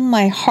fill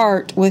my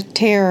heart with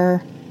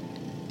terror.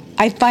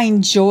 I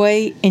find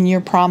joy in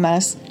your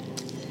promise,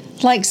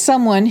 like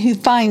someone who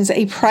finds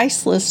a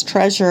priceless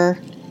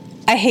treasure.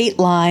 I hate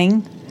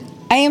lying.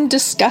 I am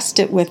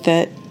disgusted with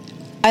it.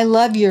 I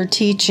love your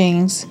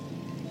teachings.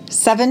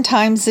 7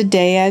 times a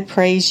day I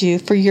praise you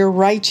for your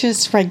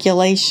righteous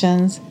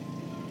regulations.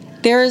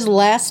 There is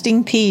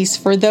lasting peace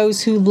for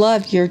those who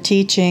love your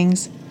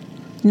teachings.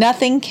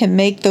 Nothing can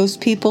make those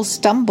people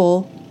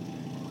stumble.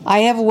 I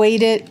have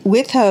waited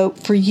with hope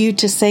for you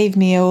to save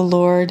me, O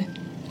Lord.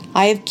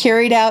 I have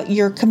carried out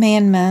your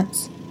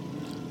commandments.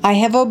 I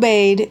have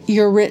obeyed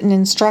your written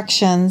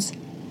instructions.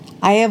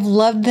 I have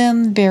loved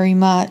them very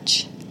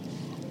much.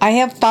 I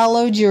have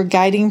followed your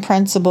guiding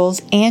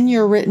principles and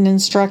your written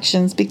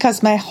instructions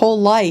because my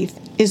whole life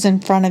is in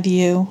front of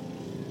you.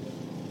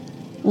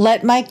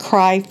 Let my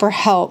cry for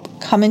help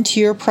come into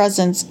your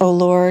presence, O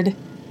Lord.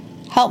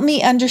 Help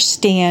me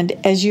understand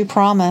as you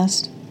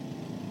promised.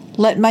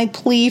 Let my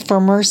plea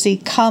for mercy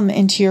come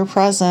into your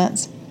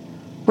presence.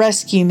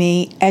 Rescue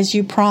me as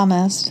you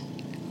promised.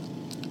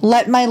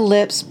 Let my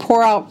lips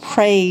pour out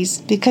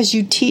praise because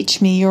you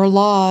teach me your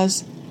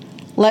laws.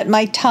 Let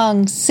my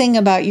tongue sing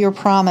about your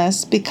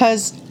promise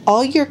because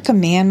all your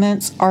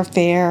commandments are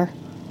fair.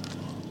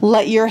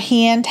 Let your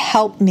hand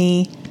help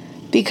me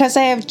because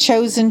I have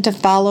chosen to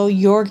follow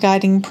your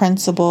guiding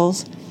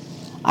principles.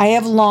 I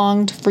have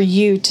longed for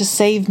you to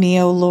save me,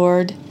 O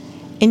Lord,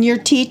 and your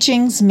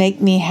teachings make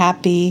me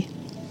happy.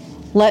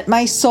 Let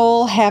my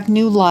soul have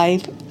new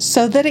life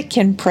so that it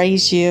can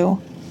praise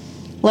you.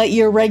 Let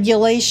your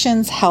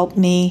regulations help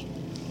me.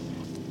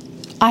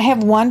 I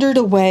have wandered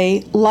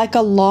away like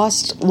a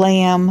lost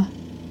lamb.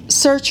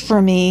 Search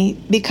for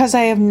me because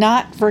I have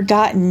not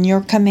forgotten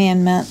your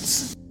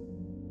commandments.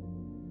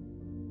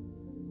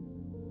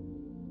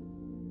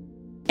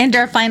 And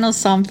our final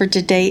psalm for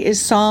today is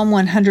Psalm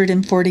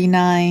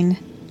 149.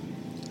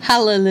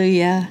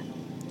 Hallelujah.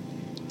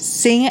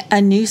 Sing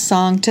a new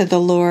song to the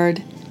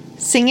Lord.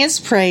 Sing his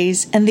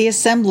praise in the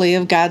assembly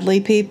of godly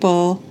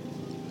people.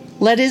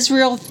 Let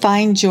Israel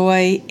find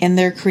joy in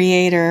their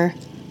Creator.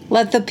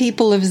 Let the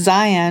people of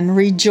Zion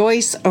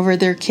rejoice over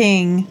their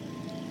King.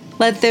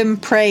 Let them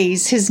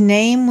praise his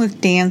name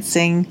with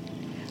dancing.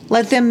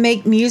 Let them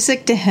make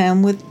music to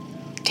him with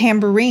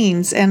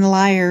tambourines and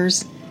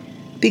lyres.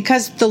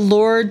 Because the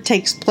Lord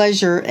takes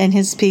pleasure in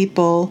his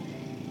people.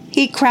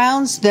 He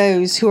crowns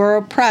those who are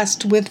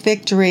oppressed with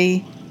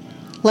victory.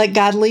 Let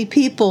godly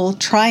people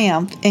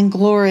triumph in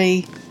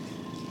glory.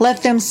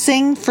 Let them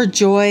sing for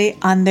joy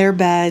on their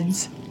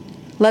beds.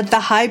 Let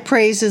the high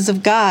praises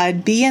of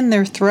God be in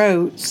their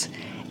throats,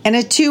 and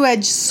a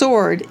 2-edged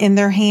sword in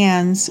their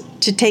hands,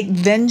 to take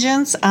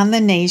vengeance on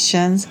the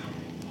nations,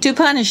 to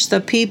punish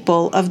the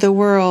people of the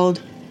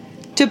world,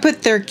 to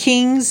put their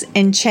kings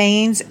in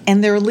chains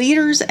and their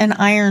leaders in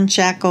iron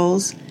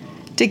shackles,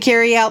 to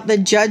carry out the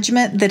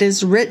judgment that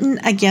is written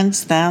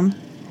against them.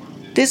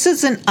 This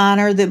is an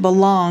honor that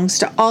belongs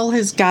to all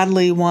his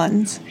godly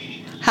ones.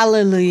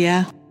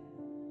 Hallelujah.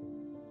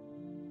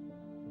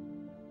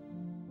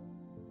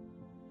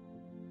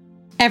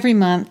 Every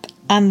month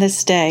on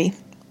this day,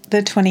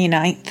 the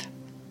 29th,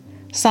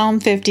 Psalm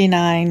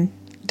 59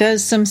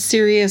 does some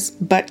serious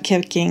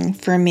butt-kicking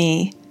for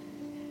me.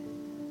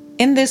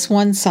 In this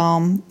one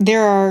psalm,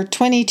 there are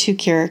 22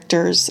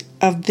 characters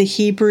of the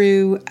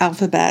Hebrew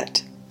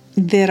alphabet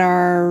that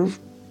are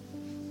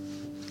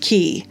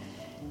key.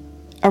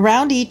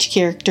 Around each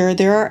character,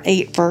 there are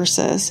 8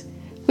 verses,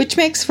 which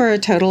makes for a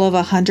total of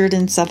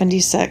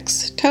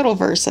 176 total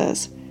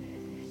verses.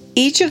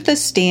 Each of the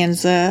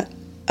stanza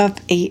of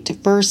 8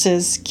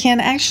 verses can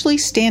actually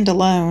stand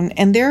alone,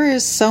 and there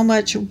is so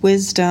much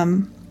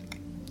wisdom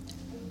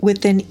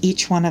within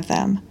each one of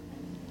them.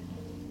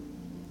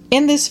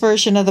 In this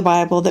version of the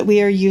Bible that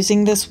we are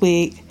using this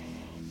week,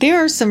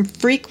 there are some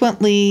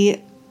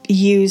frequently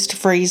used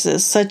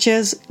phrases such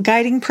as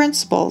guiding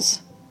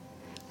principles.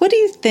 What do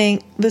you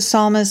think the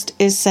psalmist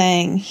is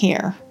saying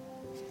here?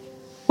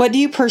 What do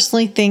you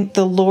personally think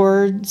the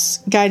Lord's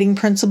guiding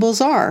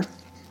principles are?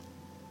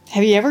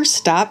 Have you ever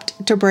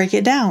stopped to break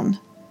it down?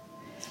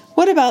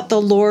 What about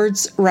the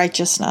Lord's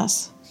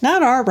righteousness?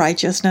 Not our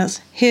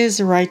righteousness,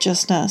 his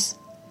righteousness.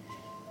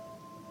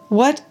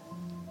 What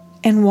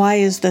and why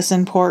is this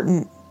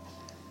important?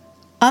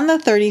 On the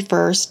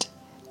 31st,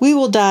 we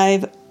will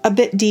dive a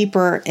bit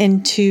deeper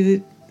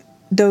into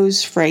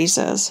those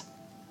phrases.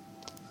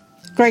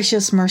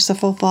 Gracious,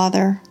 merciful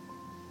Father,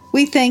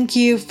 we thank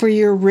you for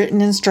your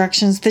written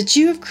instructions that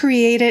you have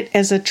created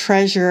as a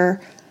treasure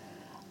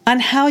on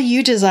how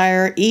you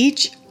desire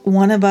each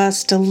one of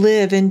us to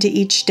live into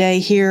each day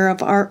here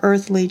of our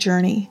earthly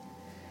journey.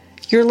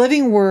 Your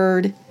living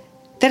word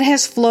that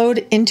has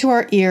flowed into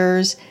our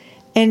ears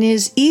and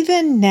is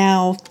even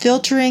now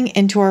filtering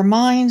into our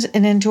minds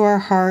and into our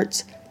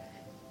hearts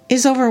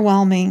is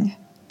overwhelming.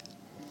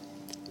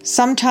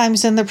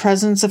 Sometimes in the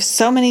presence of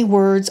so many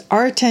words,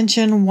 our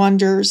attention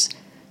wanders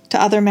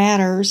to other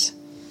matters.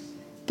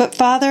 But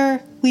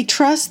Father, we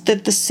trust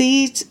that the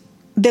seeds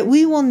that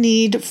we will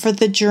need for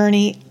the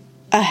journey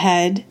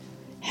ahead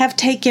have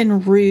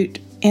taken root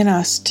in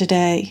us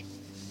today.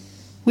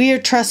 We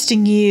are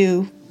trusting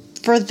you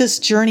for this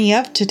journey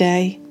of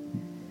today.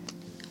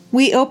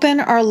 We open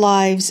our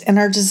lives and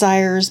our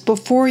desires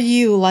before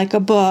you like a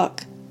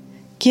book.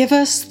 Give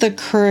us the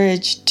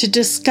courage to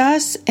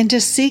discuss and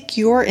to seek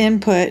your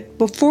input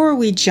before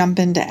we jump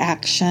into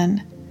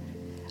action.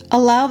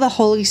 Allow the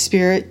Holy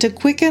Spirit to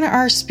quicken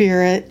our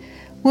spirit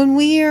when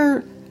we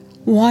are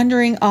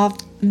wandering off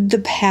the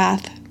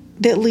path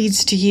that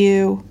leads to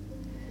you,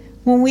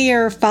 when we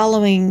are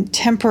following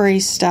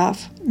temporary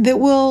stuff that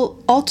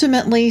will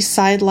ultimately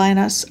sideline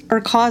us or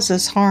cause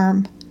us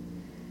harm.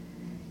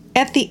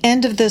 At the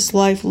end of this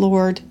life,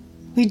 Lord,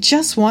 we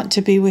just want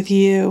to be with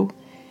you.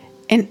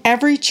 And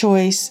every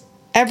choice,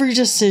 every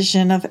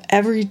decision of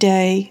every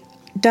day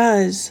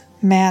does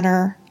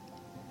matter.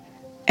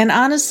 And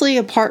honestly,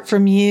 apart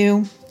from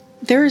you,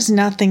 there is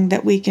nothing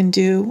that we can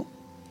do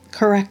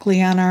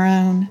correctly on our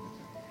own.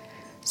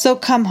 So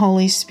come,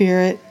 Holy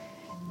Spirit,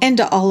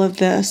 into all of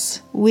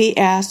this, we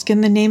ask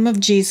in the name of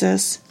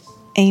Jesus.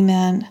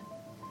 Amen.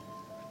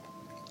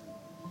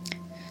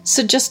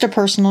 So just a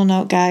personal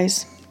note,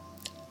 guys.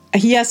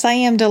 Yes, I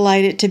am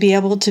delighted to be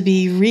able to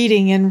be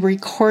reading and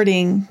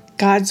recording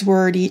God's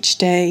Word each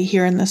day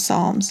here in the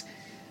Psalms.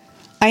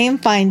 I am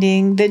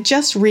finding that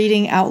just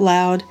reading out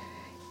loud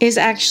is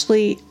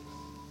actually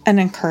an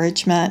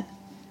encouragement.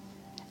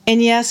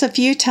 And yes, a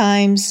few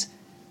times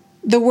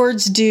the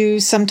words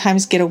do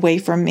sometimes get away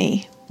from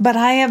me, but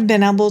I have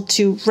been able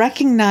to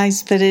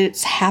recognize that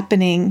it's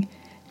happening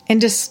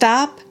and to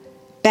stop,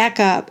 back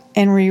up,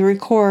 and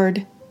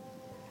re-record.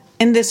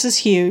 And this is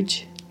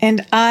huge.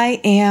 And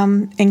I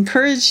am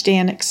encouraged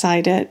and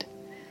excited.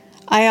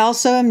 I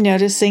also am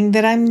noticing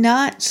that I'm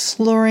not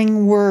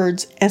slurring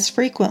words as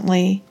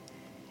frequently,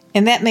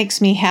 and that makes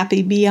me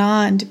happy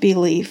beyond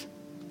belief.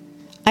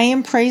 I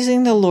am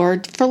praising the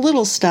Lord for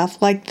little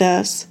stuff like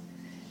this.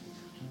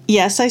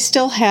 Yes, I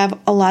still have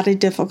a lot of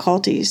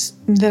difficulties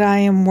that I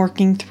am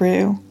working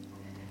through,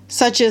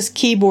 such as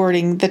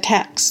keyboarding the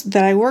text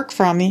that I work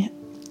from.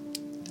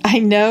 I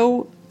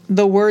know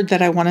the word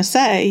that I want to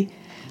say,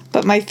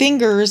 but my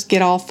fingers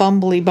get all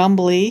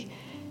fumbly-bumbly,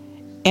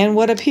 and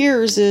what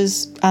appears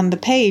is on the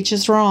page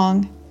is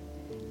wrong,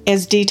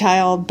 as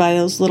detailed by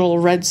those little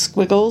red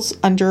squiggles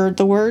under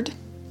the word.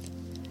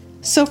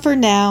 So for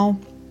now,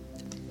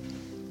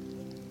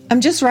 I'm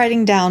just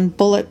writing down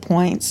bullet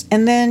points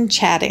and then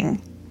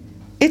chatting.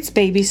 It's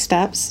baby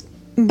steps,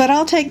 but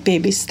I'll take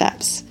baby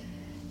steps,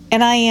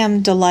 and I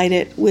am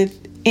delighted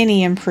with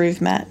any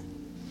improvement.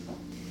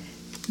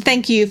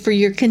 Thank you for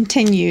your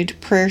continued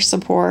prayer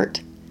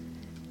support.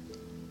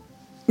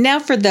 Now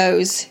for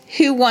those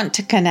who want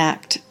to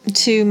connect,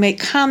 to make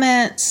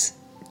comments,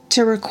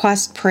 to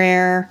request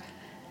prayer,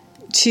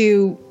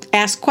 to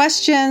ask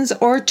questions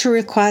or to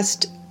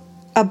request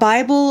a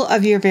Bible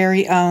of your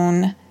very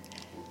own.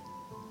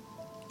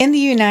 In the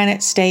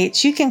United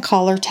States, you can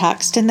call or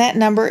text, and that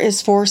number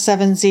is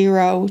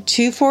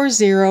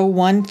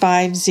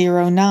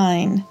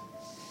 470-240-1509.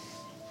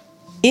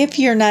 If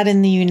you're not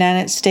in the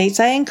United States,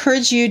 I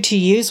encourage you to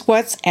use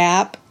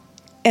WhatsApp,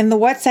 and the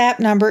WhatsApp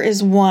number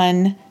is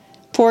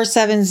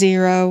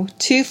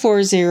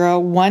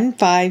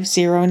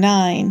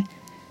 1-470-240-1509.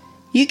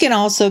 You can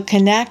also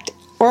connect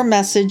or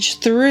message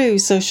through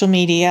social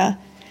media.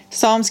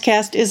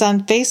 Psalmscast is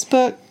on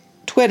Facebook,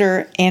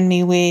 Twitter, and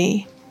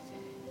MeWe.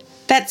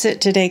 That's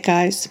it today,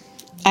 guys.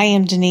 I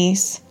am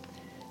Denise.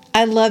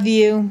 I love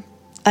you.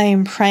 I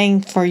am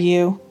praying for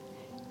you.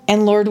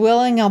 And Lord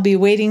willing, I'll be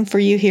waiting for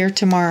you here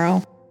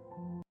tomorrow.